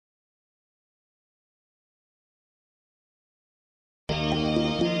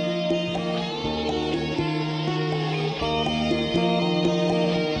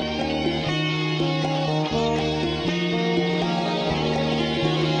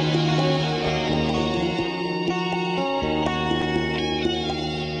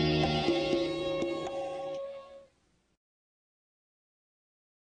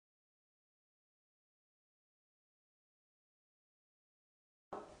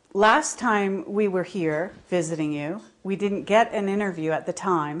last time we were here visiting you, we didn't get an interview at the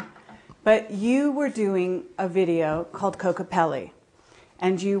time, but you were doing a video called Cocopelli,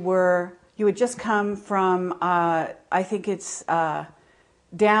 and you had just come from, I think it's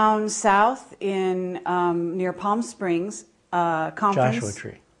down south in near Palm Springs conference. Joshua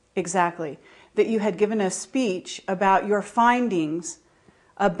Tree. Exactly. That you had given a speech about your findings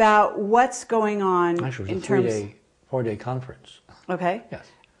about what's going on. Actually, it was a four-day conference. Okay. Yes,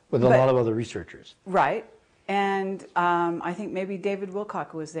 with a lot of other researchers. Right. And I think maybe David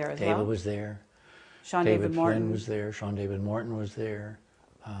Wilcock was there as well. David was there. Sean David Morton Flynn was there. Sean David Morton was there.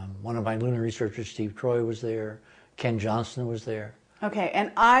 One of my lunar researchers, Steve Troy, was there. Ken Johnston was there. Okay,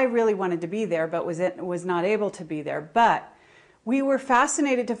 and I really wanted to be there, but was not able to be there. But we were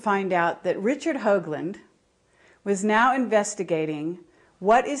fascinated to find out that Richard Hoagland was now investigating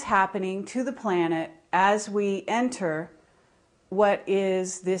what is happening to the planet as we enter what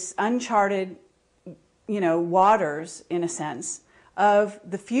is this uncharted, waters, in a sense, of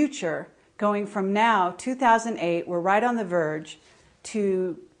the future, going from now, 2008, we're right on the verge,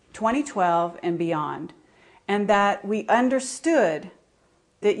 to 2012 and beyond. And that we understood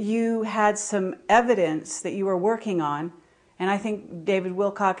that you had some evidence that you were working on, and I think David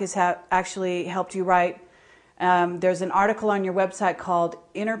Wilcock has actually helped you write. There's an article on your website called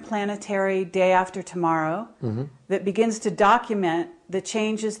Interplanetary Day After Tomorrow that begins to document the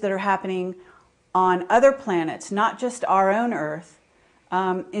changes that are happening on other planets, not just our own Earth,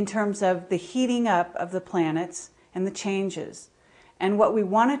 in terms of the heating up of the planets and the changes. And what we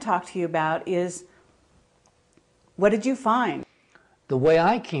want to talk to you about is, what did you find? The way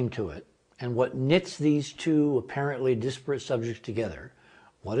I came to it, and what knits these two apparently disparate subjects together,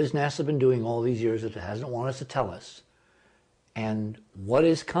 what has NASA been doing all these years that it hasn't wanted us to tell us, and what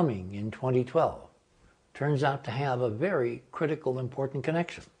is coming in 2012, turns out to have a very critical, important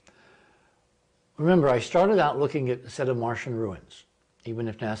connection. Remember, I started out looking at a set of Martian ruins. Even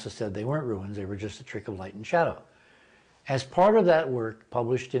if NASA said they weren't ruins, they were just a trick of light and shadow. As part of that work,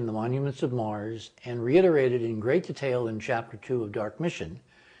 published in the Monuments of Mars and reiterated in great detail in Chapter 2 of Dark Mission,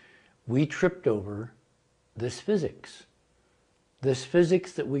 we tripped over this physics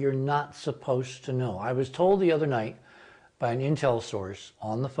that we are not supposed to know. I was told the other night by an intel source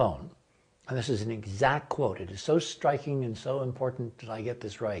on the phone, and this is an exact quote. It is so striking and so important that I get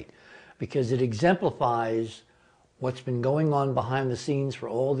this right, because it exemplifies what's been going on behind the scenes for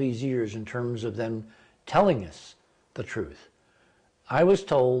all these years in terms of them telling us the truth. I was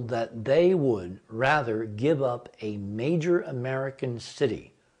told that they would rather give up a major American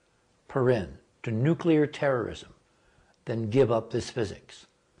city, Perin, to nuclear terrorism than give up this physics.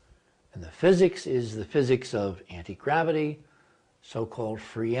 And the physics is the physics of anti-gravity, so-called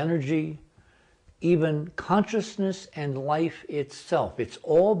free energy, even consciousness and life itself. It's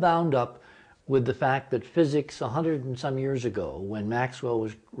all bound up with the fact that physics 100 and some years ago, when Maxwell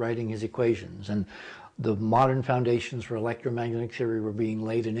was writing his equations and the modern foundations for electromagnetic theory were being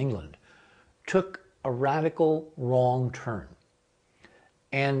laid in England, took a radical wrong turn.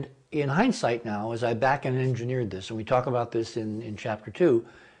 And in hindsight now, as I back and engineered this, and we talk about this in Chapter 2,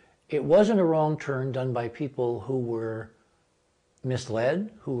 it wasn't a wrong turn done by people who were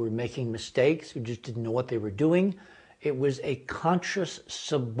misled, who were making mistakes, who just didn't know what they were doing. It was a conscious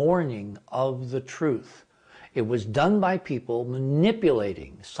suborning of the truth. It was done by people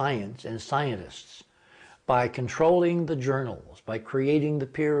manipulating science and scientists, by controlling the journals, by creating the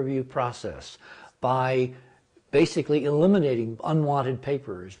peer review process, by basically eliminating unwanted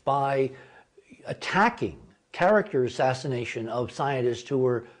papers, by attacking character assassination of scientists who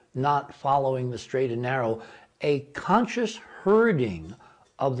were not following the straight and narrow, a conscious herding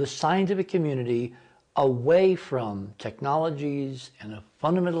of the scientific community away from technologies and a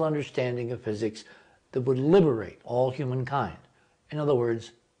fundamental understanding of physics that would liberate all humankind. In other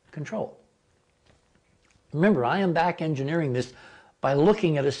words, control. Remember, I am back engineering this by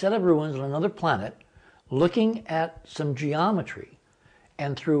looking at a set of ruins on another planet, looking at some geometry,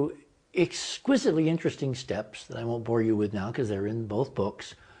 and through exquisitely interesting steps that I won't bore you with now because they're in both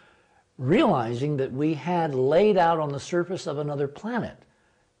books, realizing that we had laid out on the surface of another planet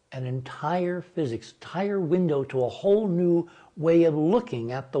an entire physics, entire window to a whole new way of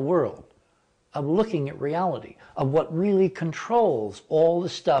looking at the world, of looking at reality, of what really controls all the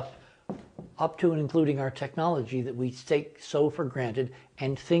stuff up to and including our technology that we take so for granted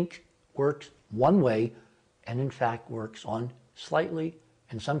and think works one way and in fact works on slightly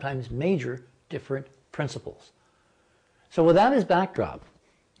and sometimes major different principles. So with that as backdrop,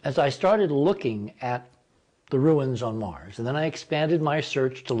 as I started looking at the ruins on Mars, and then I expanded my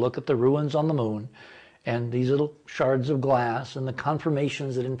search to look at the ruins on the Moon, and these little shards of glass and the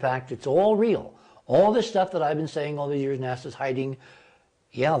confirmations that in fact it's all real. All this stuff that I've been saying all these years NASA's hiding,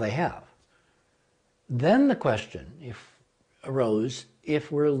 yeah, they have. Then the question arose,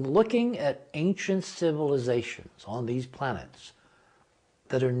 if we're looking at ancient civilizations on these planets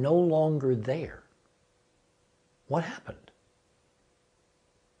that are no longer there, what happened?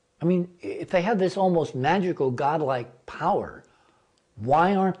 I mean, if they have this almost magical, godlike power,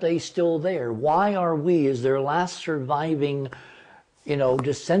 why aren't they still there? Why are we, as their last surviving,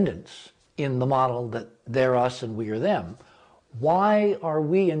 descendants in the model that they're us and we are them, why are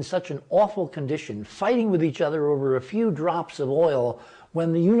we in such an awful condition, fighting with each other over a few drops of oil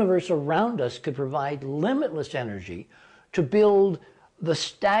when the universe around us could provide limitless energy to build the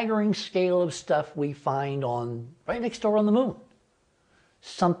staggering scale of stuff we find right next door on the moon?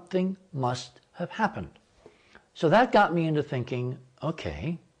 Something must have happened. So that got me into thinking,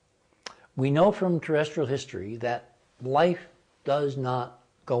 okay, we know from terrestrial history that life does not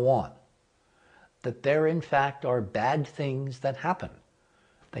go on, that there in fact are bad things that happen.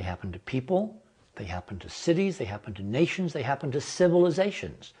 They happen to people, they happen to cities, they happen to nations, they happen to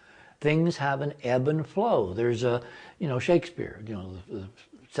civilizations. Things have an ebb and flow. There's Shakespeare, the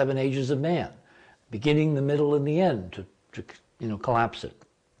 7 ages of man, beginning, the middle, and the end to collapse it.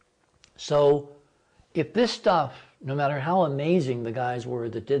 So if this stuff, no matter how amazing the guys were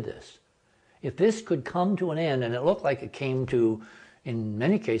that did this, if this could come to an end, and it looked like it came to, in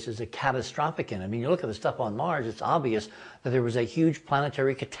many cases, a catastrophic end. I mean, you look at the stuff on Mars, it's obvious that there was a huge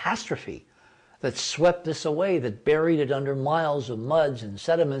planetary catastrophe that swept this away, that buried it under miles of muds and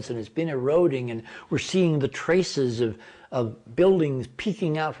sediments, and it's been eroding, and we're seeing the traces of buildings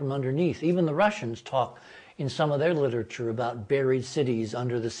peeking out from underneath. Even the Russians talk in some of their literature about buried cities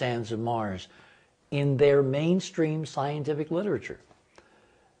under the sands of Mars in their mainstream scientific literature.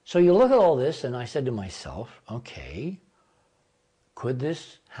 So you look at all this, and I said to myself, okay, could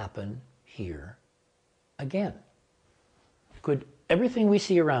this happen here again? Could everything we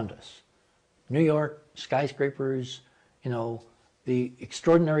see around us, New York, skyscrapers, the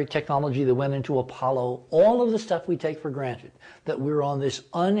extraordinary technology that went into Apollo, all of the stuff we take for granted, that we're on this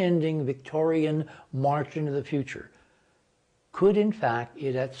unending Victorian march into the future, could in fact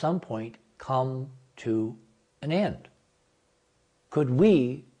it at some point come to an end? Could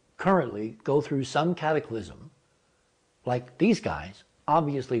we currently go through some cataclysm like these guys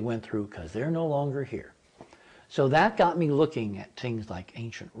obviously went through, because they're no longer here? So that got me looking at things like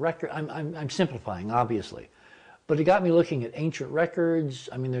ancient records. I'm simplifying, obviously. But it got me looking at ancient records.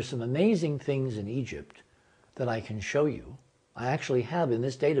 I mean, there's some amazing things in Egypt that I can show you. I actually have in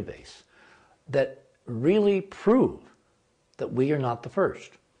this database that really prove that we are not the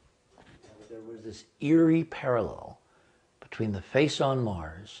first. There was this eerie parallel between the face on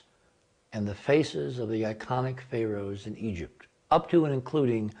Mars and the faces of the iconic pharaohs in Egypt, up to and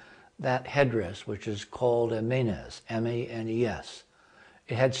including that headdress, which is called a menes, M-A-N-E-S.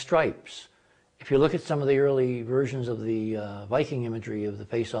 It had stripes. If you look at some of the early versions of the Viking imagery of the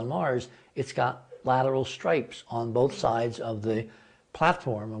face on Mars, it's got lateral stripes on both sides of the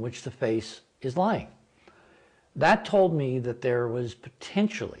platform on which the face is lying. That told me that there was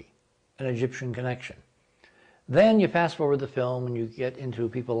potentially an Egyptian connection. Then you fast forward the film and you get into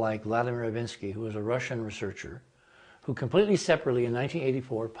people like Vladimir Ivinsky, who was a Russian researcher, who completely separately in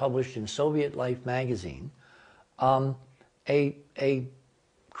 1984 published in Soviet Life magazine a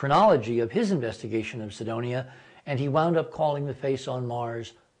chronology of his investigation of Cydonia, and he wound up calling the face on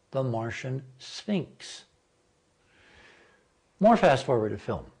Mars the Martian Sphinx. More fast forward to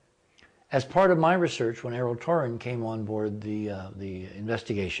film. As part of my research, when Errol Torren came on board the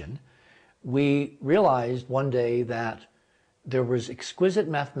investigation, we realized one day that there was exquisite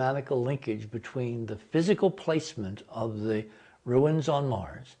mathematical linkage between the physical placement of the ruins on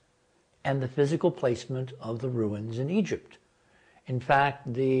Mars and the physical placement of the ruins in Egypt. In fact,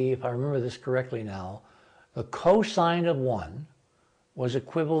 if I remember this correctly now, the cosine of one was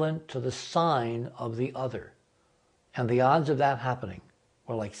equivalent to the sine of the other. And the odds of that happening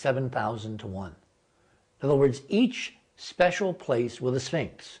were like 7,000 to 1. In other words, each special place with a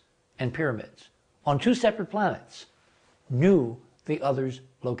sphinx and pyramids on 2 separate planets knew the other's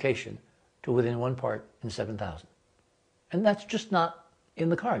location to within 1 part in 7,000. And that's just not in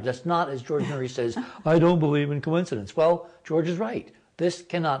the cards. That's not, as George Murray says, I don't believe in coincidence. Well, George is right. This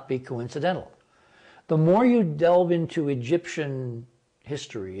cannot be coincidental. The more you delve into Egyptian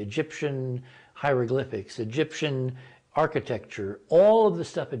history, Egyptian hieroglyphics, Egyptian architecture, all of the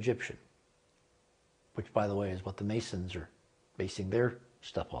stuff Egyptian, which, by the way, is what the Masons are basing their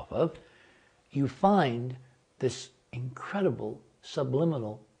stuff off of, you find this incredible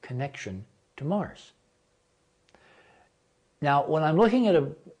subliminal connection to Mars. Now, when I'm looking at a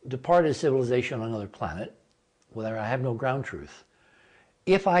departed civilization on another planet, where I have no ground truth,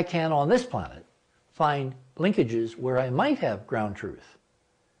 if I can on this planet find linkages where I might have ground truth,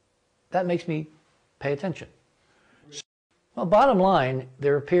 that makes me pay attention. Well, bottom line,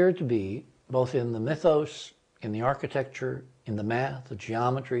 there appear to be, both in the mythos, in the architecture, in the math, the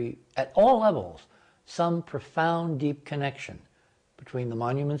geometry, at all levels, some profound, deep connection between the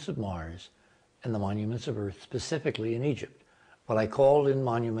monuments of Mars and the monuments of Earth, specifically in Egypt. What I called in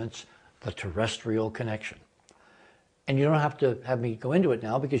monuments the terrestrial connection. And you don't have to have me go into it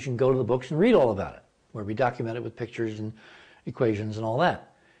now, because you can go to the books and read all about it, where we document it with pictures and equations and all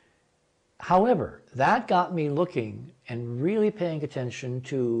that. However, that got me looking and really paying attention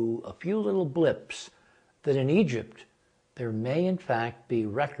to a few little blips that in Egypt there may in fact be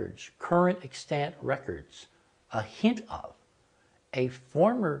records, current extant records, a hint of a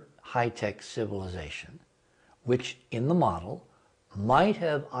former high-tech civilization which in the model might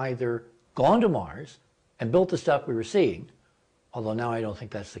have either gone to Mars and built the stuff we were seeing, although now I don't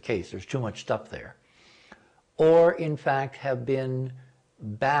think that's the case, there's too much stuff there, or in fact have been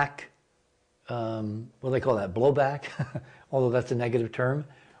back, what do they call that, blowback, although that's a negative term,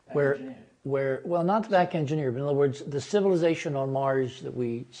 where, well, not back engineer, but in other words, the civilization on Mars that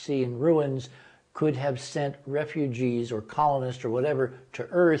we see in ruins could have sent refugees or colonists or whatever to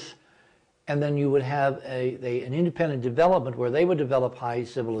Earth, and then you would have an independent development where they would develop high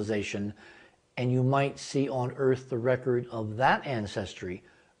civilization, and you might see on Earth the record of that ancestry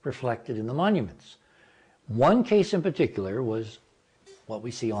reflected in the monuments. One case in particular was what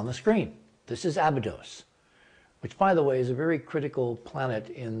we see on the screen. This is Abydos, which, by the way, is a very critical planet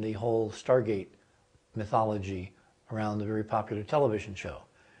in the whole Stargate mythology around the very popular television show.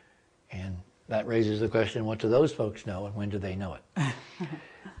 And that raises the question, what do those folks know, and when do they know it?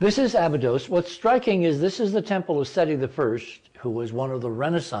 This is Abydos. What's striking is this is the temple of Seti I, who was one of the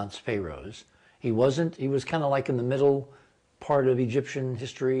Renaissance pharaohs. He was kind of like in the middle part of Egyptian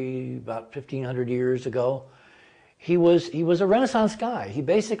history, about 1,500 years ago. He was a Renaissance guy. He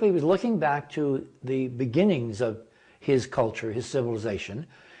basically was looking back to the beginnings of his culture, his civilization,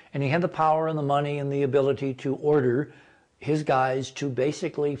 and he had the power and the money and the ability to order his guys to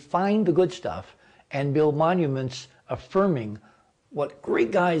basically find the good stuff and build monuments affirming what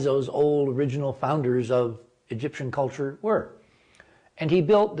great guys those old original founders of Egyptian culture were. And he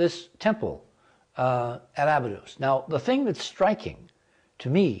built this temple at Abydos. Now, the thing that's striking to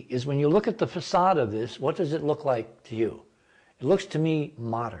me is when you look at the facade of this, what does it look like to you? It looks to me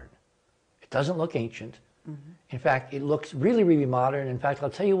modern. It doesn't look ancient. Mm-hmm. In fact, it looks really, really modern. In fact, I'll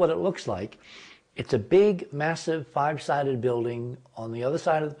tell you what it looks like. It's a big, massive, five-sided building on the other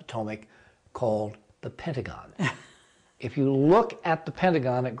side of the Potomac called the Pentagon. If you look at the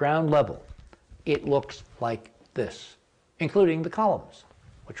Pentagon at ground level, it looks like this, including the columns,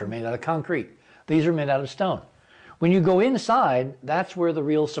 which are made out of concrete. These are made out of stone. When you go inside, that's where the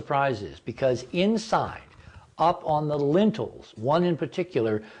real surprise is, because inside, up on the lintels, one in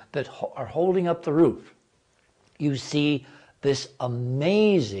particular that are holding up the roof, you see this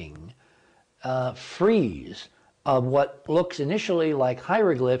amazing frieze of what looks initially like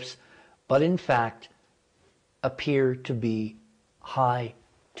hieroglyphs, but in fact appear to be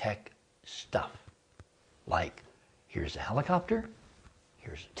high-tech stuff. Like, here's a helicopter,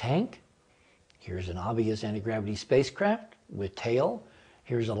 here's a tank, here's an obvious anti-gravity spacecraft with tail,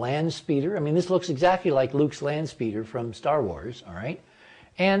 here's a land speeder. I mean, this looks exactly like Luke's land speeder from Star Wars, all right?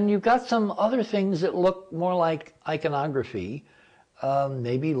 And you've got some other things that look more like iconography,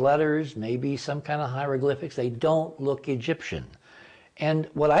 maybe letters, maybe some kind of hieroglyphics. They don't look Egyptian. And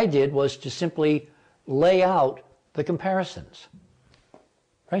what I did was to simply lay out the comparisons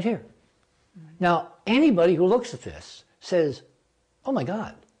right here. Now, anybody who looks at this says, oh my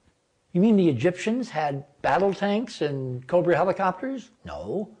God, you mean the Egyptians had battle tanks and Cobra helicopters?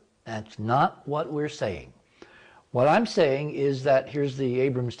 No, that's not what we're saying. What I'm saying is that here's the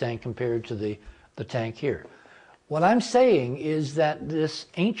Abrams tank compared to the tank here. What I'm saying is that this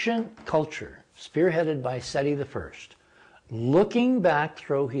ancient culture, spearheaded by Seti I, looking back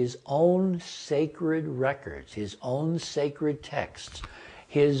through his own sacred records, his own sacred texts,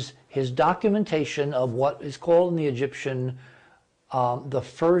 his documentation of what is called in the Egyptian the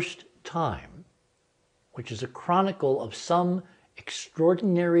first time, which is a chronicle of some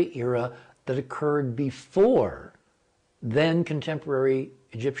extraordinary era that occurred before then contemporary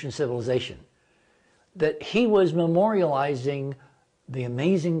Egyptian civilization, that he was memorializing the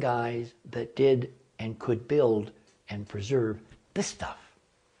amazing guys that did and could build and preserve this stuff.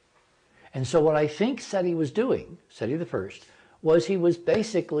 And so what I think Seti was doing, Seti I, was he was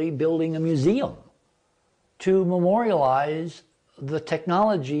basically building a museum to memorialize the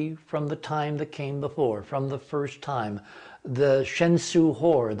technology from the time that came before, from the first time. The Shensu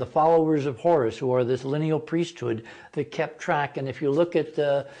Hor, the followers of Horus, who are this lineal priesthood that kept track. And if you look at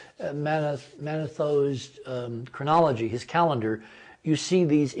Manetho's chronology, his calendar, you see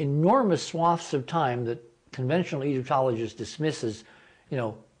these enormous swaths of time that conventional Egyptologists dismiss as,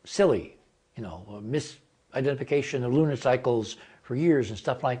 silly, misidentification of lunar cycles for years and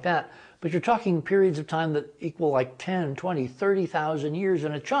stuff like that. But you're talking periods of time that equal like 10, 20, 30,000 years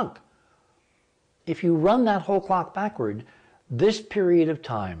in a chunk. If you run that whole clock backward, this period of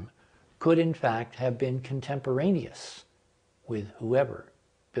time could in fact have been contemporaneous with whoever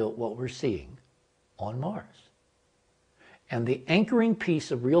built what we're seeing on Mars. And the anchoring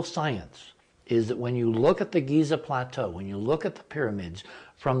piece of real science is that when you look at the Giza Plateau, when you look at the pyramids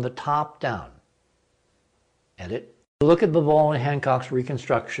from the top down, look at Bavall and Hancock's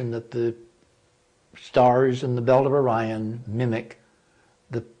reconstruction that the stars in the belt of Orion mimic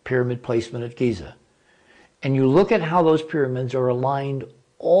the pyramid placement at Giza, and you look at how those pyramids are aligned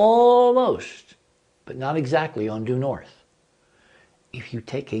almost, but not exactly, on due north. If you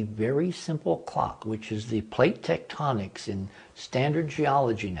take a very simple clock, which is the plate tectonics in standard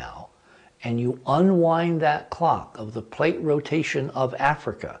geology now, and you unwind that clock of the plate rotation of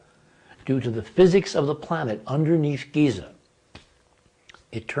Africa due to the physics of the planet underneath Giza,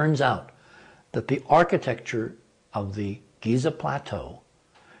 it turns out that the architecture of the Giza Plateau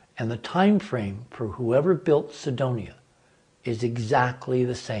and the time frame for whoever built Sidonia is exactly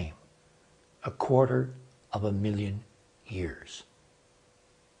the same, 250,000 years.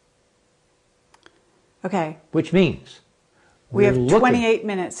 Okay. Which means we have 28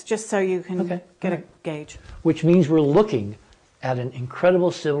 minutes, just so you can get a gauge. Which means we're looking at an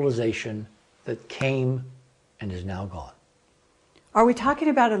incredible civilization that came and is now gone. Are we talking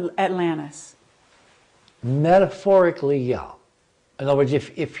about Atlantis? Metaphorically, yeah. In other words,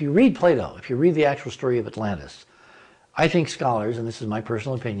 if you read Plato, if you read the actual story of Atlantis, I think scholars, and this is my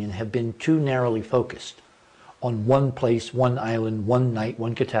personal opinion, have been too narrowly focused on one place, one island, one night,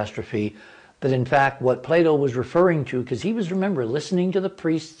 one catastrophe, that in fact what Plato was referring to, because he was, remember, listening to the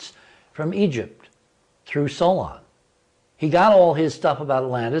priests from Egypt through Solon. He got all his stuff about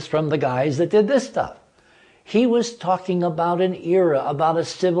Atlantis from the guys that did this stuff. He was talking about an era, about a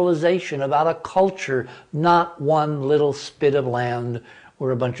civilization, about a culture, not one little spit of land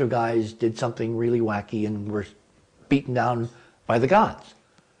where a bunch of guys did something really wacky and were beaten down by the gods.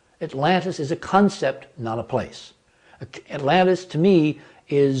 Atlantis is a concept, not a place. Atlantis, to me,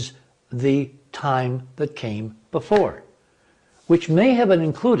 is the time that came before, which may have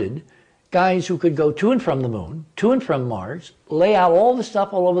included guys who could go to and from the moon, to and from Mars, lay out all the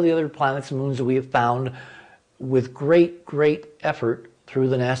stuff all over the other planets and moons that we have found with great, great effort through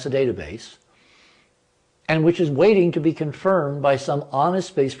the NASA database, and which is waiting to be confirmed by some honest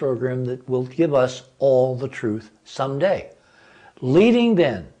space program that will give us all the truth someday. Leading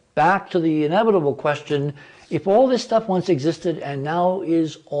then back to the inevitable question, if all this stuff once existed and now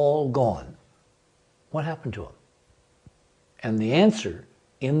is all gone, what happened to them? And the answer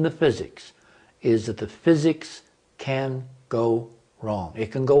in the physics is that the physics can go wrong.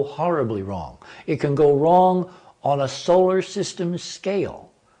 It can go horribly wrong. It can go wrong on a solar system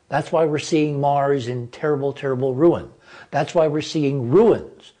scale. That's why we're seeing Mars in terrible, terrible ruin. That's why we're seeing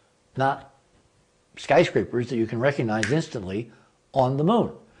ruins, not skyscrapers that you can recognize instantly, on the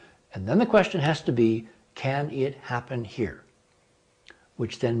moon. And then the question has to be, can it happen here?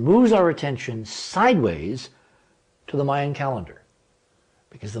 Which then moves our attention sideways to the Mayan calendar.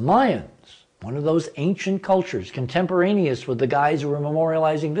 Because the Mayans, one of those ancient cultures, contemporaneous with the guys who are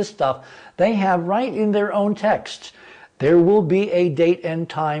memorializing this stuff, they have right in their own texts, there will be a date and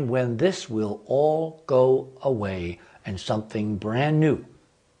time when this will all go away and something brand new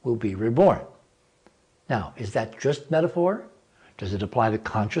will be reborn. Now, is that just metaphor? Does it apply to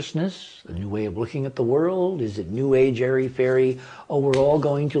consciousness, a new way of looking at the world? Is it New Age, airy-fairy, oh, we're all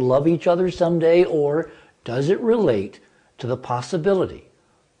going to love each other someday? Or does it relate to the possibility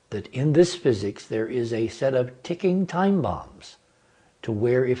that in this physics there is a set of ticking time bombs to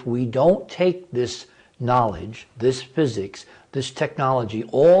where if we don't take this knowledge, this physics, this technology,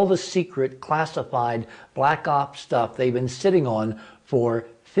 all the secret, classified, black ops stuff they've been sitting on for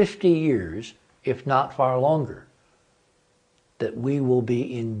 50 years, if not far longer, that we will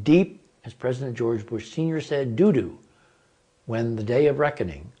be in deep, as President George Bush Sr. said, doo-doo, when the day of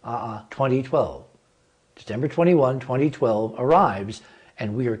reckoning, 2012, December 21, 2012, arrives,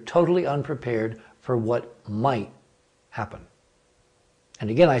 and we are totally unprepared for what might happen.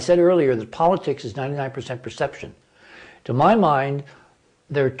 And again, I said earlier that politics is 99% perception. To my mind,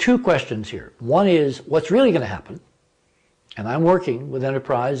 there are two questions here. One is, what's really going to happen? And I'm working with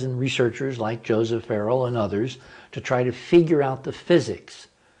Enterprise and researchers like Joseph Farrell and others to try to figure out the physics.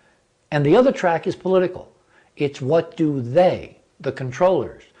 And the other track is political. It's what do they, the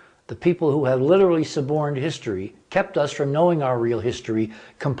controllers, the people who have literally suborned history, kept us from knowing our real history,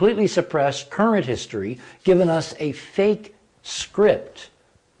 completely suppressed current history, given us a fake script.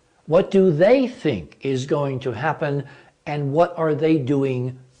 What do they think is going to happen, and what are they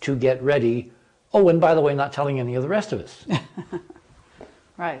doing to get ready? Oh, and by the way, not telling any of the rest of us.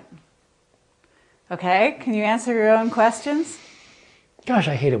 Right. Okay, can you answer your own questions? Gosh,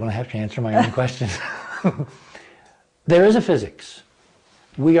 I hate it when I have to answer my own questions. There is a physics.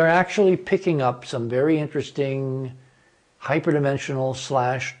 We are actually picking up some very interesting hyperdimensional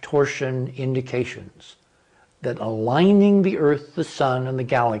 / torsion indications that aligning the Earth, the Sun, and the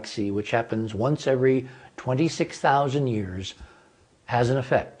galaxy, which happens once every 26,000 years, has an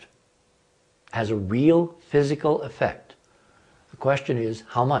effect, has a real physical effect. The question is,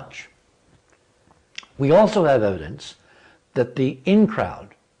 how much? We also have evidence that the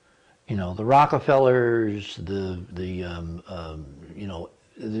in-crowd, you know, the Rockefellers, the De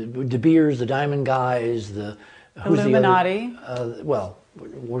Beers, the Diamond Guys, the Illuminati. Well,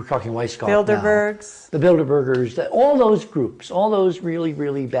 we're talking Weishaupt Bilderbergs. now. The Bilderbergers, all those groups, all those really,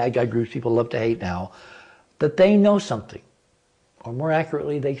 really bad guy groups people love to hate now, that they know something. Or more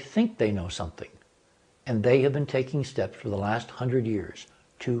accurately, they think they know something. And they have been taking steps for the last 100 years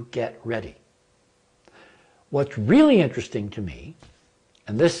to get ready. What's really interesting to me,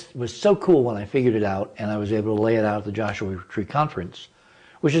 and this was so cool when I figured it out and I was able to lay it out at the Joshua Tree Conference,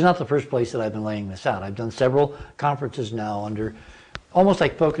 which is not the first place that I've been laying this out. I've done several conferences now under almost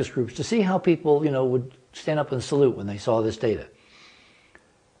like focus groups to see how people, you know, would stand up and salute when they saw this data.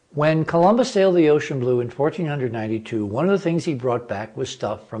 When Columbus sailed the ocean blue in 1492, one of the things he brought back was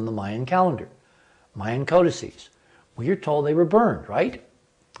stuff from the Mayan calendar, Mayan codices. We are told they were burned, right?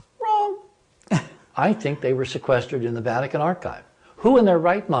 Wrong. I think they were sequestered in the Vatican archive. Who in their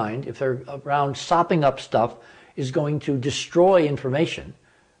right mind, if they're around sopping up stuff, is going to destroy information?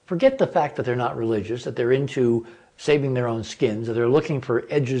 Forget the fact that they're not religious, that they're into saving their own skins, that they're looking for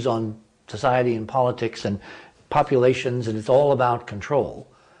edges on society and politics and populations, and it's all about control.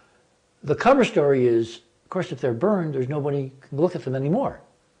 The cover story is, of course, if they're burned, there's nobody can look at them anymore.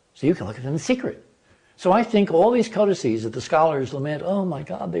 So you can look at them in secret. So I think all these codices that the scholars lament, oh my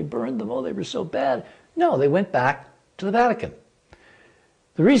God, they burned them, oh, they were so bad. No, they went back to the Vatican.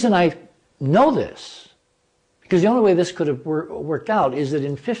 The reason I know this, because the only way this could have worked out, is that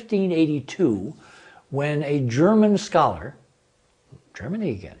in 1582, when a German scholar,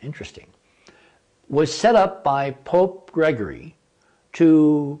 Germany again, interesting, was set up by Pope Gregory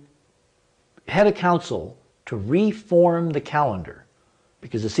to head a council to reform the calendar,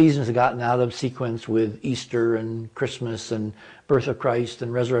 because the seasons had gotten out of sequence with Easter and Christmas and birth of Christ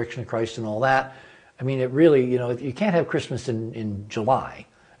and resurrection of Christ and all that. I mean, it really, you know, you can't have Christmas in July,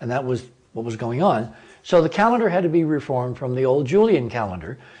 and that was what was going on. So the calendar had to be reformed from the old Julian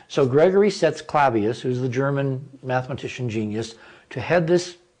calendar. So Gregory sets Clavius, who's the German mathematician genius, to head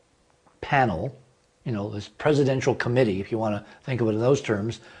this panel, you know, this presidential committee, if you want to think of it in those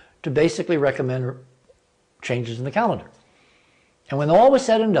terms, to basically recommend changes in the calendar. And when all was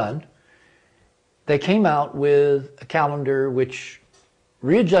said and done, they came out with a calendar which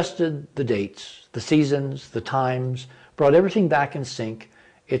readjusted the dates, the seasons, the times, brought everything back in sync.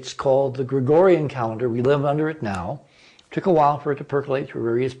 It's called the Gregorian calendar. We live under it now. It took a while for it to percolate through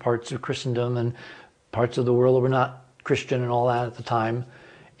various parts of Christendom and parts of the world that were not Christian and all that at the time.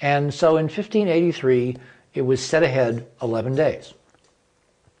 And so in 1583, it was set ahead 11 days.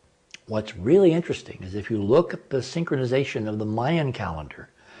 What's really interesting is if you look at the synchronization of the Mayan calendar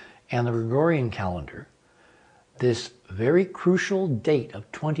and the Gregorian calendar, this very crucial date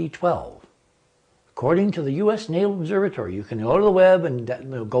of 2012, according to the U.S. Naval Observatory, you can go to the web and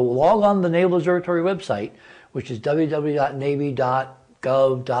go log on the Naval Observatory website, which is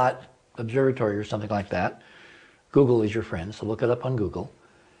www.navy.gov.observatory or something like that. Google is your friend, so look it up on Google.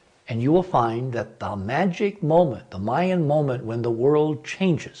 And you will find that the magic moment, the Mayan moment when the world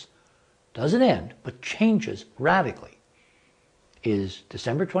changes, doesn't end, but changes radically, is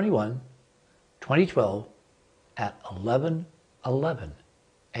December 21, 2012 at 11:11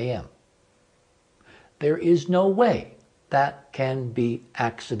 a.m. There is no way that can be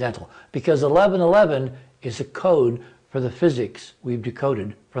accidental, because 11:11 is a code for the physics we've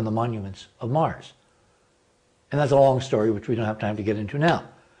decoded from the monuments of Mars. And that's a long story, which we don't have time to get into now.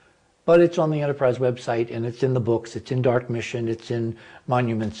 But it's on the Enterprise website, and it's in the books, it's in Dark Mission, it's in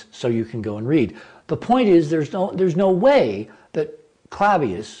Monuments, so you can go and read. The point is there's no way that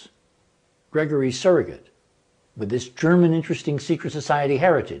Clavius, Gregory's surrogate, with this German interesting secret society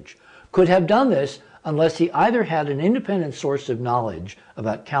heritage, could have done this unless he either had an independent source of knowledge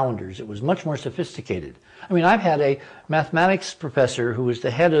about calendars that was much more sophisticated. I mean, I've had a mathematics professor who was the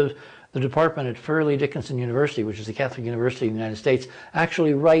head of the department at Fairleigh Dickinson University, which is a Catholic university in the United States,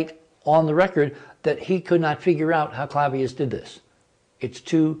 actually write on the record that he could not figure out how Clavius did this. It's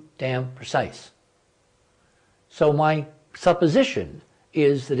too damn precise. So my supposition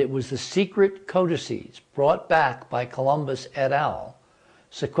is that it was the secret codices brought back by Columbus et al.,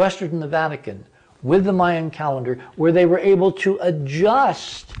 sequestered in the Vatican with the Mayan calendar, where they were able to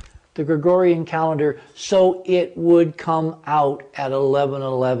adjust the Gregorian calendar so it would come out at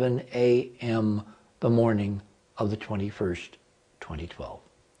 11:11 a.m. the morning of the 21st, 2012.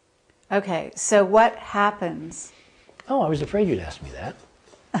 Okay, so what happens? Oh, I was afraid you'd ask me that.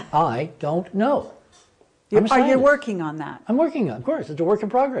 I don't know. Are you working on that? I'm working on it, of course. It's a work in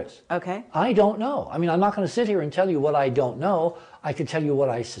progress. Okay. I don't know. I mean, I'm not going to sit here and tell you what I don't know. I can tell you what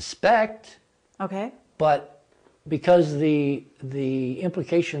I suspect. Okay. But because the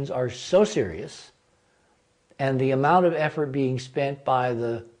implications are so serious and the amount of effort being spent by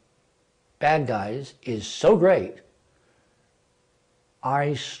the bad guys is so great,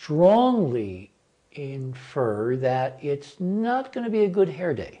 I strongly infer that it's not going to be a good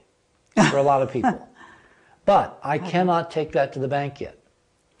hair day for a lot of people. But I cannot take that to the bank yet.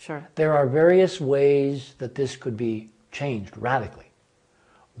 Sure. There are various ways that this could be changed radically.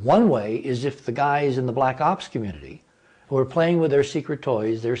 One way is if the guys in the Black Ops community who are playing with their secret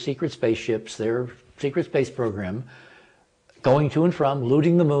toys, their secret spaceships, their secret space program, going to and from,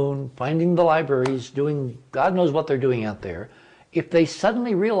 looting the moon, finding the libraries, doing God knows what they're doing out there, if they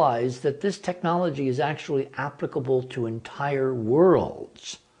suddenly realize that this technology is actually applicable to entire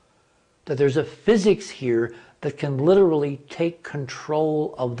worlds, that there's a physics here that can literally take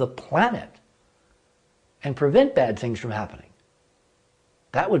control of the planet and prevent bad things from happening.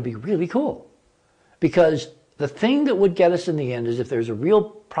 That would be really cool. Because the thing that would get us in the end is if there's a real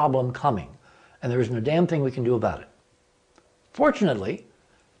problem coming and there isn't a damn thing we can do about it. Fortunately,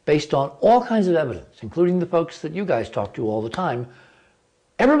 based on all kinds of evidence, including the folks that you guys talk to all the time,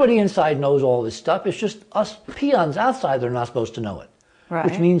 everybody inside knows all this stuff. It's just us peons outside that are not supposed to know it. Right.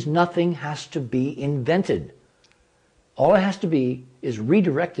 Which means nothing has to be invented. All it has to be is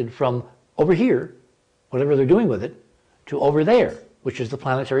redirected from over here, whatever they're doing with it, to over there, which is the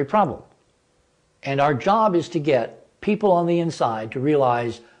planetary problem. And our job is to get people on the inside to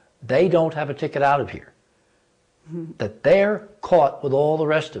realize they don't have a ticket out of here. Mm-hmm. That they're caught with all the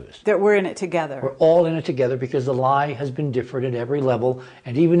rest of us. That we're in it together. We're all in it together because the lie has been different at every level.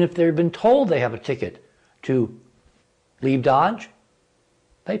 And even if they've been told they have a ticket to leave Dodge,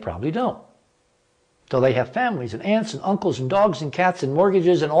 they probably don't. So they have families and aunts and uncles and dogs and cats and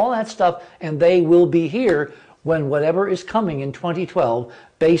mortgages and all that stuff, and they will be here when whatever is coming in 2012,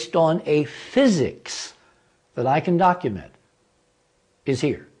 based on a physics that I can document, is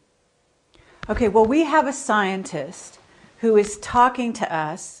here. Okay, well, we have a scientist who is talking to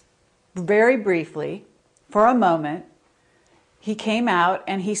us very briefly for a moment. He came out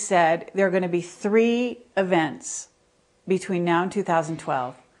and he said there are going to be 3 events between now and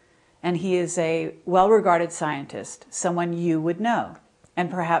 2012. And he is a well-regarded scientist, someone you would know.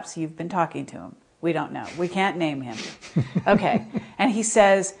 And perhaps you've been talking to him. We don't know. We can't name him. Okay. And he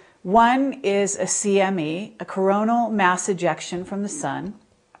says, one is a CME, a coronal mass ejection from the sun.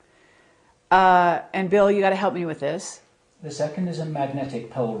 And Bill, you got to help me with this. The second is a magnetic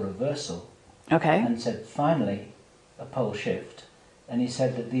pole reversal. Okay. And said, finally, a pole shift. And he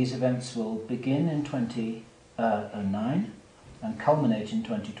said that these events will begin in 2009 and culminate in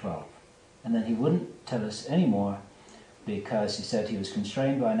 2012. And then he wouldn't tell us any more because he said he was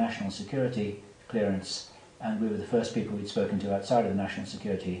constrained by national security clearance, and we were the first people we'd spoken to outside of the national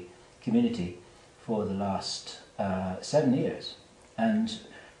security community for the last 7 years. And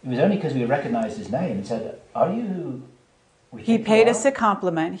it was only because we recognized his name and said, are you who we He think paid you us are? a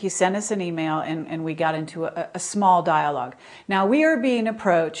compliment. He sent us an email, and we got into a small dialogue. Now, we are being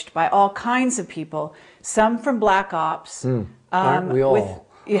approached by all kinds of people, some from Black Ops. Aren't we all?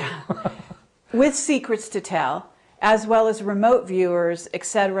 With secrets to tell, as well as remote viewers,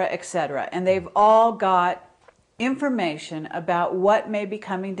 etc., etc. And they've all got information about what may be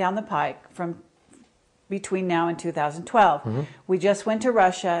coming down the pike from between now and 2012. Mm-hmm. We just went to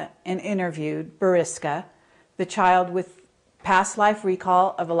Russia and interviewed Boriska, the child with past life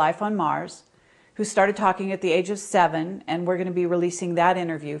recall of a life on Mars, who started talking at the age of 7, and we're going to be releasing that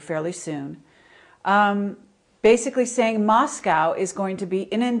interview fairly soon. Basically saying Moscow is going to be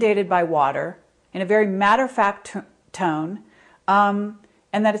inundated by water in a very matter-of-fact tone. and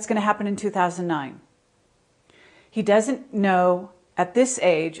that it's going to happen in 2009. He doesn't know at this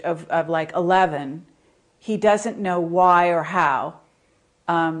age of like 11, he doesn't know why or how.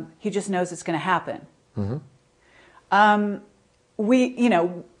 He just knows it's going to happen.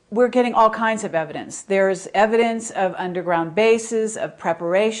 We're getting all kinds of evidence. There's evidence of underground bases, of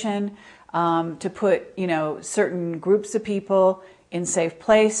preparation to put, certain groups of people in safe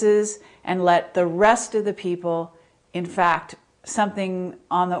places and let the rest of the people, in fact, something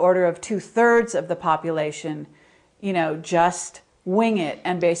on the order of 2/3 of the population, just wing it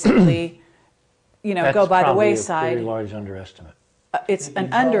and basically, go by the wayside. That's probably a very large underestimate. It's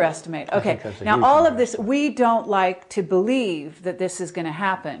an underestimate. Okay. Now, all of this, we don't like to believe that this is going to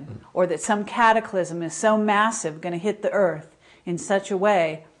happen or that some cataclysm is so massive going to hit the earth in such a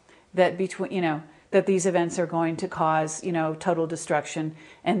way that that these events are going to cause, total destruction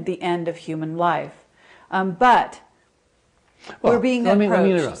and the end of human life. But we're being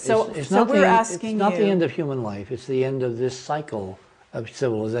approached. It's not the end of human life. It's the end of this cycle of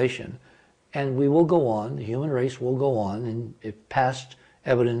civilization. And we will go on, the human race will go on, and if past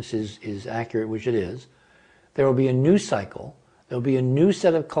evidence is accurate, which it is, there will be a new cycle, there will be a new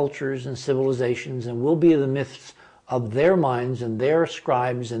set of cultures and civilizations, and we'll be the myths of their minds and their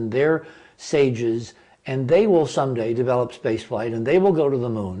scribes and their sages, and they will someday develop spaceflight, and they will go to the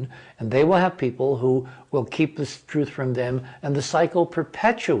moon, and they will have people who will keep this truth from them, and the cycle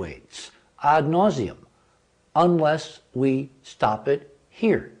perpetuates ad nauseum unless we stop it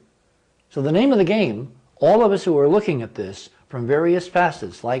here. So the name of the game, all of us who are looking at this from various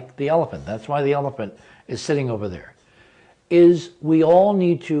facets, like the elephant, that's why the elephant is sitting over there, is we all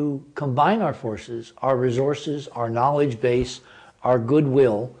need to combine our forces, our resources, our knowledge base, our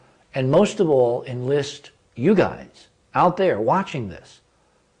goodwill, and most of all, enlist you guys out there watching this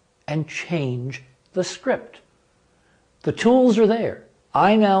and change the script. The tools are there.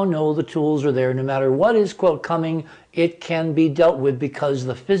 I now know the tools are there. No matter what is, quote, coming, it can be dealt with because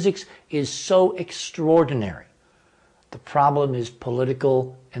the physics is so extraordinary. The problem is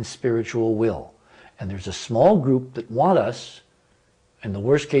political and spiritual will. And there's a small group that want us, in the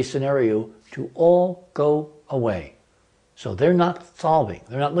worst case scenario, to all go away. So they're not solving,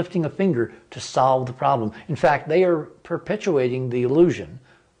 they're not lifting a finger to solve the problem. In fact, they are perpetuating the illusion,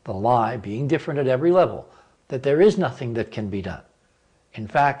 the lie, being different at every level, that there is nothing that can be done. In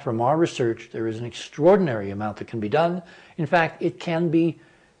fact, from our research, there is an extraordinary amount that can be done. In fact, it can be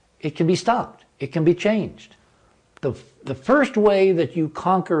stopped. It can be changed. The first way that you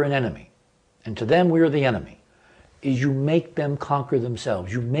conquer an enemy, and to them we're the enemy, is you make them conquer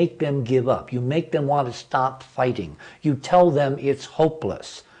themselves. You make them give up. You make them want to stop fighting. You tell them it's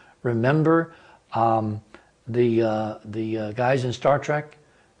hopeless. Remember the guys in Star Trek,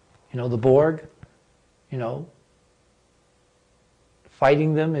 the Borg,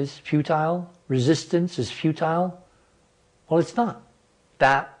 fighting them is futile. Resistance is futile. Well, it's not.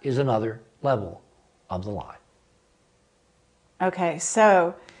 That is another level of the lie. Okay,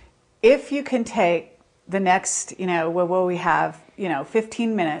 so if you can take the next, what we have,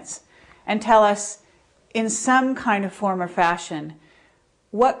 15 minutes and tell us in some kind of form or fashion,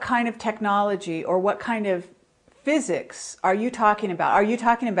 what kind of technology or what kind of physics are you talking about? Are you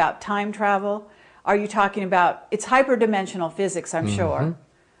talking about time travel? Are you talking about, it's hyperdimensional physics, I'm sure.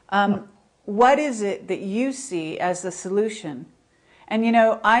 What is it that you see as the solution? And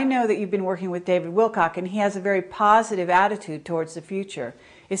I know that you've been working with David Wilcock, and he has a very positive attitude towards the future.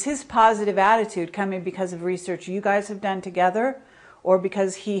 Is his positive attitude coming because of research you guys have done together, or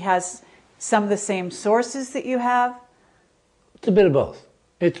because he has some of the same sources that you have? It's a bit of both.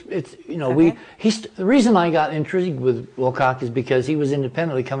 Okay. The reason I got intrigued with Wilcock is because he was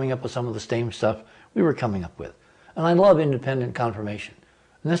independently coming up with some of the same stuff we were coming up with. And I love independent confirmation.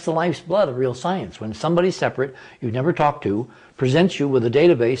 And that's the life's blood of real science. When somebody separate, you've never talked to, presents you with a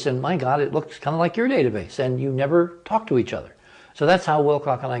database, and my God, it looks kind of like your database, and you never talk to each other. So that's how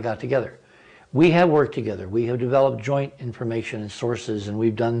Wilcock and I got together. We have worked together. We have developed joint information and sources, and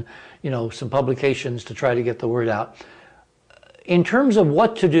we've done, some publications to try to get the word out. In terms of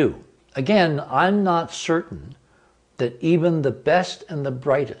what to do, again, I'm not certain that even the best and the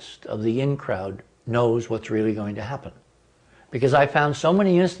brightest of the in crowd knows what's really going to happen. Because I found so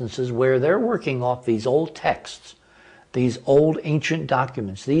many instances where they're working off these old texts, these old ancient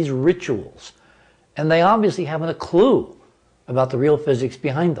documents, these rituals, and they obviously haven't a clue about the real physics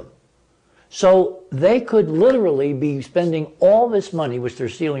behind them. So they could literally be spending all this money, which they're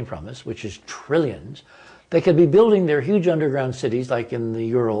stealing from us, which is trillions. They could be building their huge underground cities like in the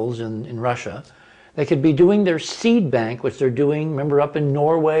Urals in Russia. They could be doing their seed bank, which they're doing, remember, up in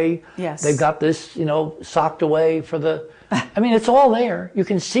Norway? Yes. They've got this, you know, socked away for the... I mean, it's all there. You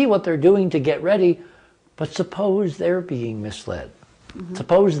can see what they're doing to get ready, but suppose they're being misled. Mm-hmm.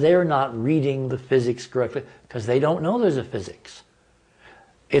 Suppose they're not reading the physics correctly, because they don't know there's a physics.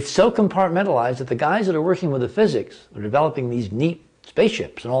 It's so compartmentalized that the guys that are working with the physics, are developing these neat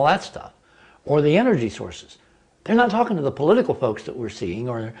spaceships and all that stuff, or the energy sources, they're not talking to the political folks that we're seeing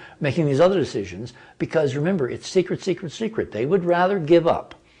or making these other decisions, because remember, it's secret, secret, secret. They would rather give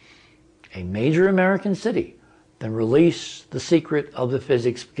up a major American city than release the secret of the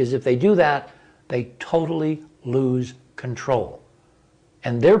physics, because if they do that, they totally lose control.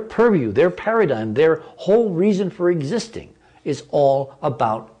 And their purview, their paradigm, their whole reason for existing is all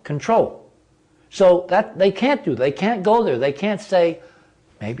about control. So that they can't do, they can't go there, they can't say,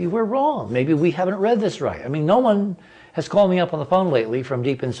 maybe we're wrong. Maybe we haven't read this right. I mean, no one has called me up on the phone lately from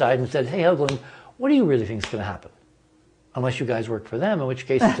deep inside and said, hey, Hoagland, what do you really think is going to happen? Unless you guys work for them, in which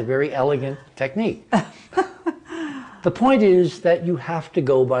case it's a very elegant technique. The point is that you have to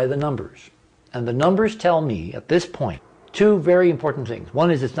go by the numbers. And the numbers tell me, at this point, two very important things.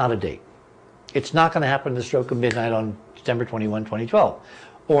 One is it's not a date. It's not going to happen at the stroke of midnight on December 21, 2012,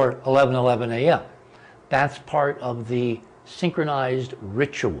 or 11:11 a.m. That's part of the synchronized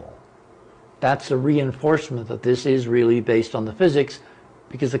ritual. That's a reinforcement that this is really based on the physics,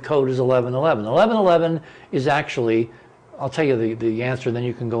 because the code is 11:11. 11:11 is actually, I'll tell you the answer, then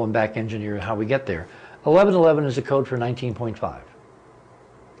you can go and back engineer how we get there. 11:11 is a code for 19.5,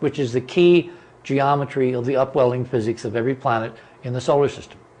 which is the key geometry of the upwelling physics of every planet in the solar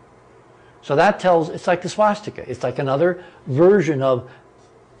system. So that tells, it's like the swastika. It's like another version of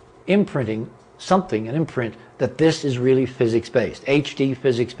imprinting something, an imprint, that this is really physics-based, HD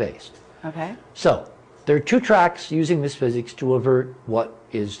physics-based. Okay. So there are two tracks using this physics to avert what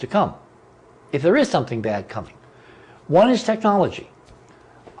is to come, if there is something bad coming. One is technology.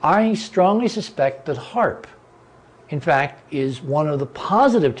 I strongly suspect that HARP, in fact, is one of the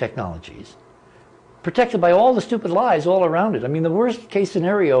positive technologies, protected by all the stupid lies all around it. I mean, the worst case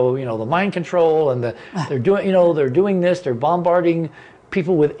scenario, you know, the mind control and they're doing, you know, they're doing this, they're bombarding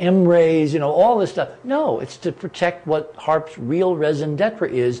people with M-rays, you know, all this stuff. No, it's to protect what HARP's real raison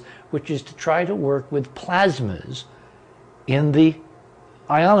d'etre is, which is to try to work with plasmas in the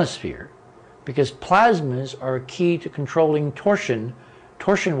ionosphere, because plasmas are a key to controlling torsion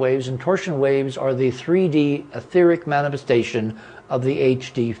waves, and torsion waves are the 3D etheric manifestation of the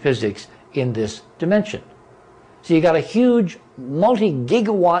HD physics in this dimension. So you got a huge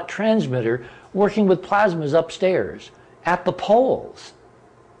multi-gigawatt transmitter working with plasmas upstairs at the poles.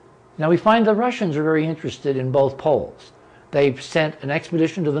 Now we find the Russians are very interested in both poles. They've sent an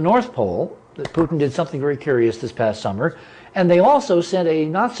expedition to the North Pole, that Putin did something very curious this past summer, and they also sent a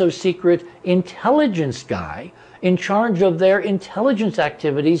not-so-secret intelligence guy in charge of their intelligence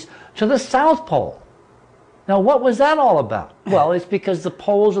activities to the South Pole. Now, what was that all about? Well, it's because the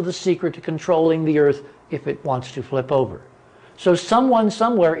poles are the secret to controlling the Earth if it wants to flip over. So someone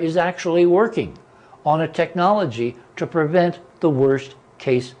somewhere is actually working on a technology to prevent the worst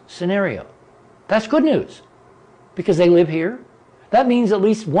case scenario. That's good news, because they live here. That means at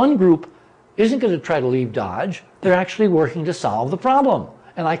least one group isn't going to try to leave Dodge. They're actually working to solve the problem.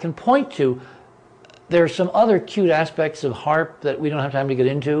 And I can point to, there are some other cute aspects of HARP that we don't have time to get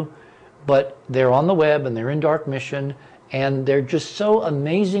into, but they're on the web and they're in Dark Mission, and they're just so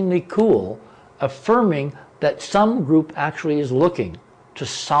amazingly cool, affirming that some group actually is looking to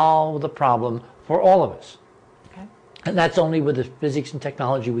solve the problem for all of us. Okay. And that's only with the physics and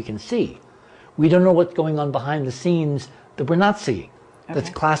technology we can see. We don't know what's going on behind the scenes that we're not seeing, that's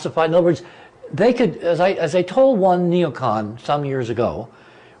classified. In other words, they could, as I told one neocon some years ago,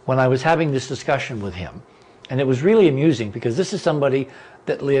 when I was having this discussion with him, and it was really amusing, because this is somebody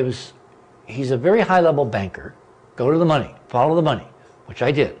that lives, he's a very high-level banker, go to the money, follow the money, which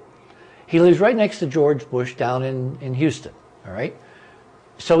I did. He lives right next to George Bush down in Houston, all right?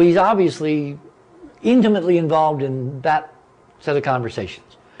 So he's obviously intimately involved in that set of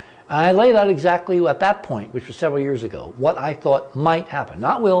conversations. I laid out exactly at that point, which was several years ago, what I thought might happen.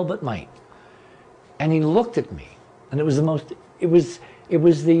 Not will, but might. And he looked at me, and it was the most, it was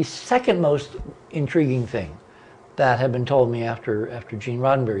the second most intriguing thing that had been told me after Gene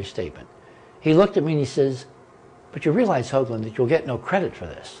Roddenberry's statement. He looked at me and he says, but you realize, Hoagland, that you'll get no credit for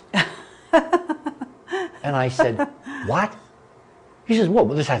this. And I said, what? He says, well,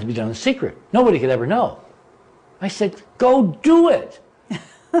 this has to be done in secret. Nobody could ever know. I said, go do it.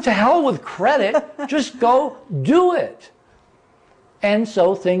 To hell with credit, just go do it. And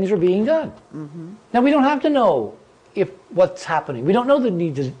so things are being done. Mm-hmm. Now, we don't have to know if what's happening. We don't know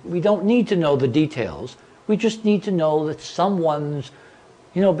we don't need to know the details. We just need to know that someone's,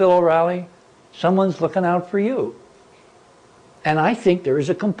 Bill O'Reilly, someone's looking out for you. And I think there is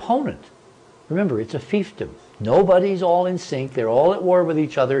a component. Remember, it's a fiefdom. Nobody's all in sync. They're all at war with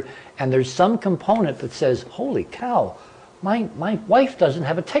each other. And there's some component that says, holy cow, my wife doesn't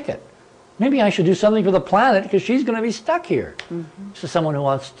have a ticket. Maybe I should do something for the planet because she's going to be stuck here. This is someone who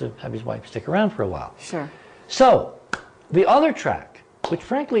wants to have his wife stick around for a while. Sure. So, the other track, which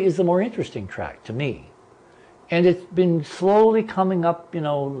frankly is the more interesting track to me, and it's been slowly coming up,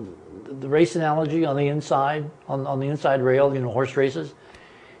 the race analogy on the inside, on the inside rail, horse races,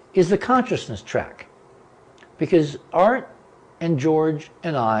 is the consciousness track. Because Art and George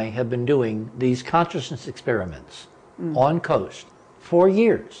and I have been doing these consciousness experiments on Coast for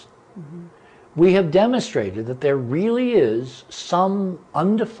years. We have demonstrated that there really is some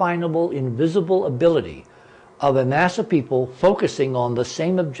undefinable, invisible ability of a mass of people focusing on the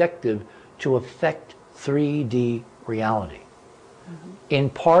same objective to affect 3D reality. In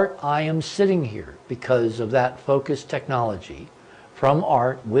part, I am sitting here because of that focused technology from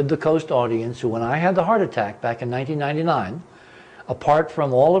Art with the Coast audience, who, when I had the heart attack back in 1999, apart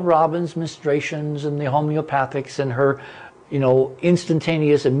from all of Robin's ministrations and the homeopathics and her,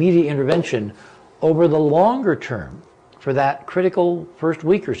 instantaneous, immediate intervention, over the longer term, for that critical first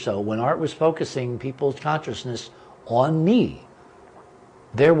week or so, when Art was focusing people's consciousness on me,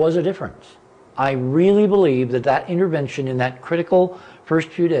 there was a difference. I really believe that that intervention in that critical first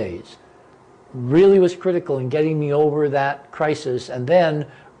few days really was critical in getting me over that crisis. And then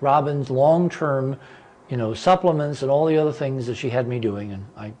Robin's long-term, supplements and all the other things that she had me doing, and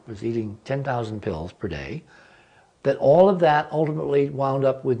I was eating 10,000 pills per day, that all of that ultimately wound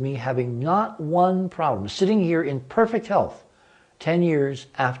up with me having not one problem, sitting here in perfect health 10 years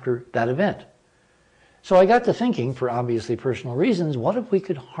after that event. So I got to thinking, for obviously personal reasons, what if we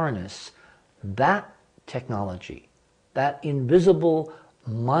could harness that technology, that invisible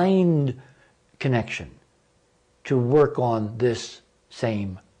mind connection, to work on this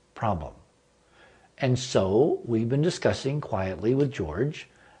same problem? And so we've been discussing quietly with George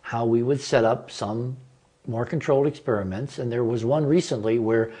how we would set up some more controlled experiments. And there was one recently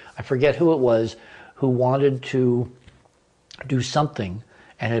where, I forget who it was, who wanted to do something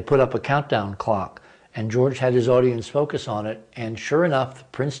and had put up a countdown clock. And George had his audience focus on it. And sure enough, the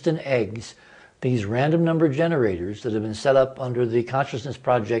Princeton eggs, these random number generators that have been set up under the Consciousness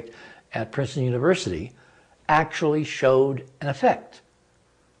Project at Princeton University, actually showed an effect.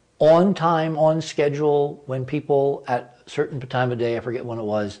 On time, on schedule, when people at a certain time of day, I forget when it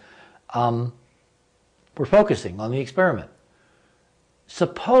was, were focusing on the experiment.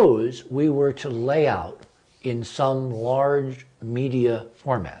 Suppose we were to lay out in some large media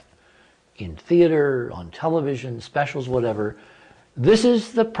format, in theater, on television, specials, whatever. This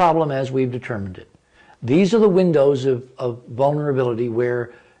is the problem as we've determined it. These are the windows of vulnerability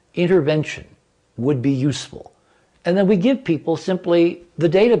where intervention would be useful. And then we give people simply the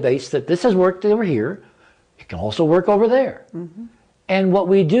database that this has worked over here. It can also work over there. And what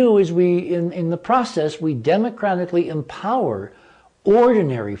we do is in the process, we democratically empower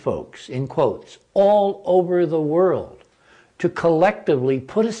ordinary folks, in quotes, all over the world to collectively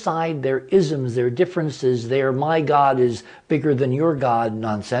put aside their isms, their differences, their my God is bigger than your God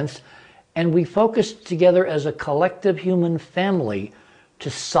nonsense, and we focus together as a collective human family to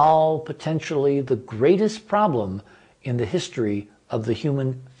solve potentially the greatest problem in the history of the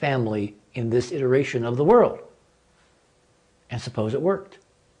human family in this iteration of the world. And suppose it worked.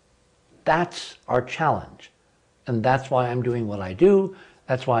 That's our challenge. And that's why I'm doing what I do.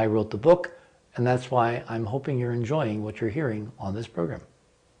 That's why I wrote the book. And that's why I'm hoping you're enjoying what you're hearing on this program.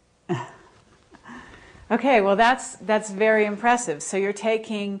 Okay, well that's very impressive. So you're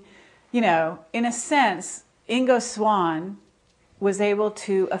taking, in a sense, Ingo Swann was able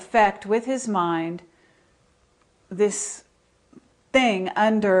to affect with his mind this thing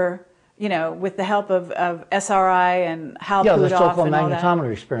under, with the help of SRI and Hal Puthoff the so-called and all magnetometer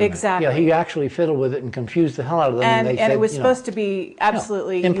that. experiment. Exactly. Yeah, he actually fiddled with it and confused the hell out of them. And they said, it was supposed to be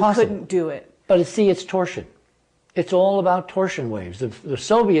absolutely, impossible. You couldn't do it. But see, it's torsion. It's all about torsion waves. The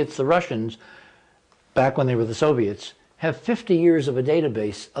Soviets, the Russians, back when they were the Soviets, have 50 years of a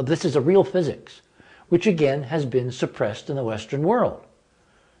database of this is a real physics, which again has been suppressed in the Western world.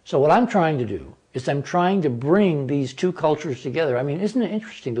 So what I'm trying to do is I'm trying to bring these two cultures together. I mean, isn't it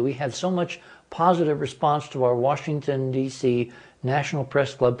interesting that we had so much positive response to our Washington, D.C. National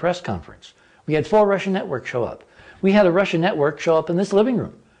Press Club press conference? We had 4 Russian networks show up. We had a Russian network show up in this living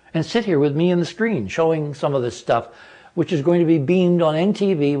room and sit here with me in the screen showing some of this stuff which is going to be beamed on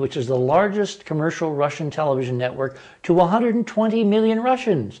NTV, which is the largest commercial Russian television network, to 120 million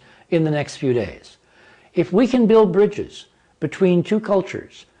Russians in the next few days. If we can build bridges between two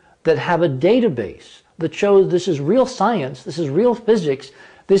cultures that have a database that shows this is real science, this is real physics,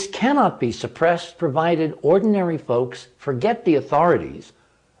 this cannot be suppressed, provided ordinary folks forget the authorities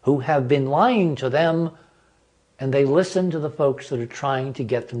who have been lying to them, and they listen to the folks that are trying to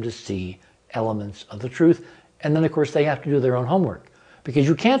get them to see elements of the truth. And then, of course, they have to do their own homework. Because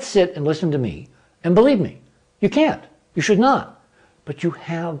you can't sit and listen to me, and believe me, you can't. You should not. But you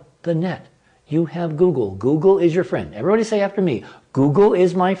have the net. You have Google. Google is your friend. Everybody say after me, Google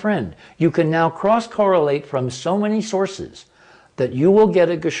is my friend. You can now cross-correlate from so many sources that you will get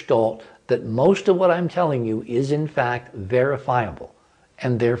a gestalt that most of what I'm telling you is in fact verifiable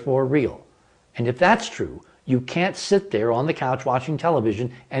and therefore real. And if that's true, you can't sit there on the couch watching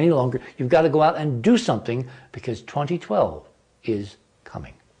television any longer. You've got to go out and do something, because 2012 is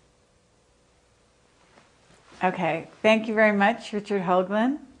coming. Okay, thank you very much, Richard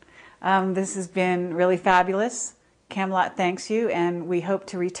Hoagland. This has been really fabulous. Camelot thanks you, and we hope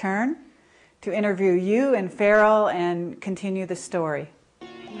to return to interview you and Farrell and continue the story.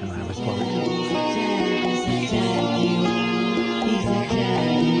 And I look forward to it.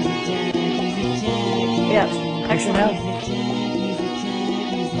 Yes, excellent.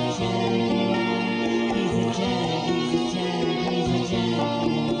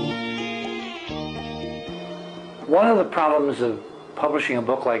 One of the problems of publishing a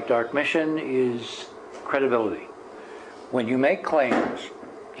book like Dark Mission is credibility. When you make claims,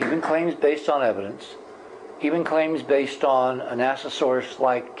 even claims based on evidence, even claims based on a NASA source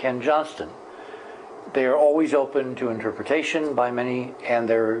like Ken Johnston, they are always open to interpretation by many, and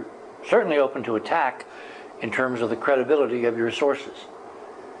they're certainly open to attack in terms of the credibility of your sources.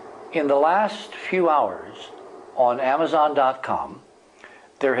 In the last few hours on Amazon.com,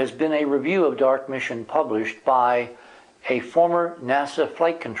 there has been a review of Dark Mission published by a former NASA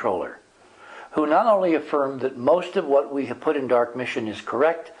flight controller, who not only affirmed that most of what we have put in Dark Mission is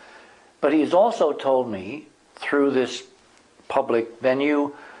correct, but he has also told me through this public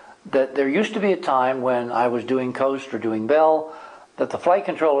venue that there used to be a time when I was doing Coast or doing Bell that the flight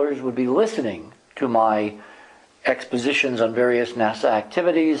controllers would be listening to my expositions on various NASA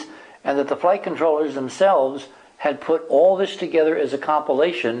activities, and that the flight controllers themselves had put all this together as a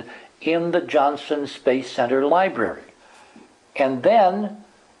compilation in the Johnson Space Center library. And then,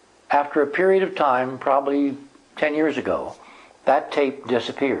 after a period of time, probably 10 years ago, that tape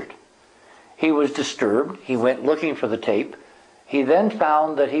disappeared. He was disturbed. He went looking for the tape. He then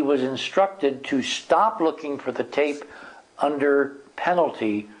found that he was instructed to stop looking for the tape under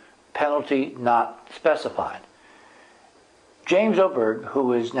penalty not specified. James Oberg,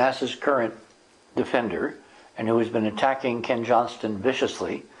 who is NASA's current defender and who has been attacking Ken Johnston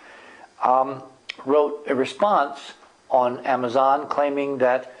viciously, wrote a response on Amazon claiming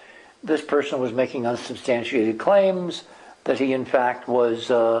that this person was making unsubstantiated claims, that he in fact was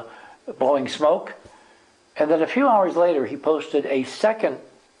blowing smoke, and then a few hours later he posted a second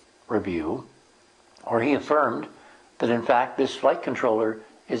review where he affirmed that in fact this flight controller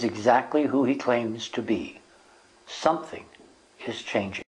is exactly who he claims to be. Something is changing.